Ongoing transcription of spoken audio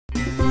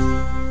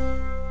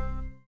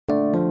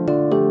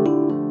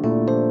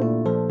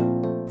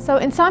So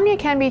insomnia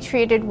can be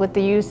treated with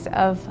the use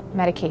of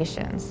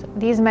medications.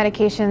 These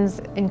medications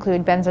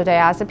include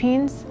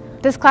benzodiazapines.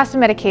 This class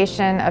of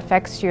medication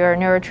affects your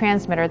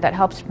neurotransmitter that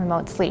helps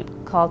promote sleep,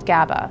 called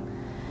GABA.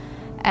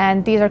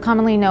 And these are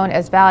commonly known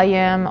as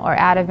Valium or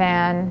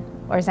Ativan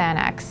or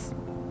Xanax.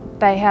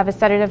 They have a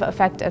sedative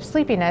effect of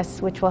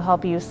sleepiness, which will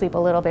help you sleep a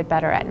little bit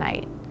better at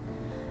night.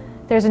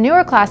 There's a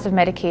newer class of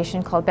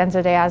medication called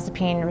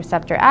benzodiazapine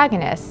receptor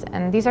agonists,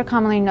 and these are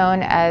commonly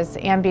known as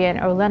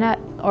Ambien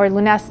or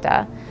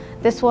Lunesta.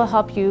 This will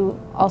help you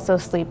also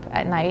sleep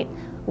at night,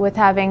 with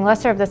having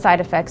lesser of the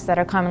side effects that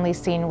are commonly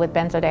seen with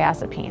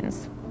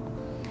benzodiazepines.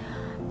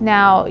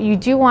 Now, you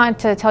do want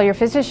to tell your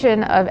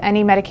physician of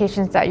any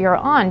medications that you're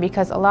on,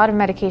 because a lot of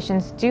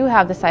medications do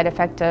have the side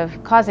effect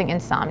of causing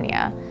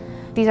insomnia.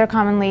 These are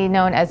commonly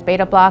known as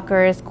beta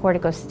blockers,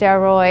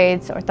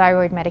 corticosteroids, or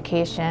thyroid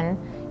medication.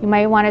 You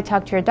might want to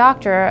talk to your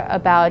doctor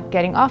about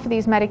getting off of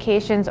these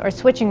medications or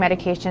switching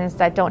medications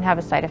that don't have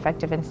a side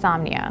effect of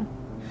insomnia.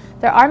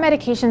 There are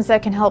medications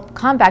that can help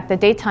combat the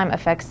daytime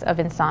effects of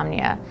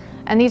insomnia,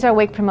 and these are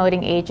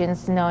wake-promoting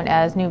agents known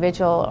as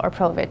Nuvigil or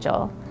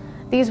Provigil.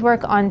 These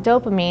work on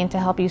dopamine to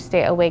help you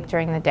stay awake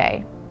during the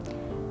day.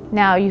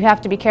 Now, you have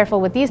to be careful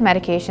with these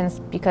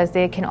medications because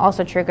they can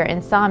also trigger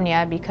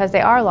insomnia because they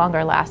are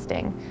longer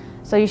lasting.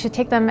 So you should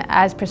take them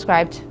as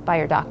prescribed by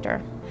your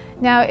doctor.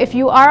 Now, if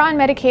you are on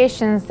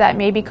medications that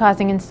may be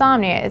causing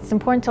insomnia, it's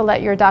important to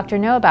let your doctor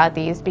know about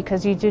these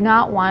because you do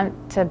not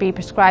want to be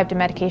prescribed a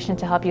medication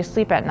to help you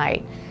sleep at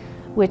night,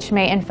 which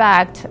may in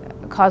fact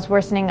cause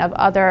worsening of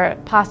other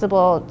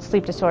possible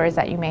sleep disorders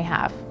that you may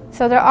have.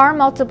 So there are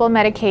multiple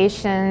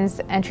medications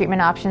and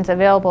treatment options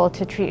available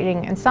to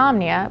treating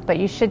insomnia, but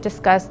you should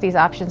discuss these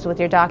options with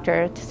your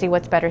doctor to see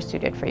what's better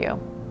suited for you.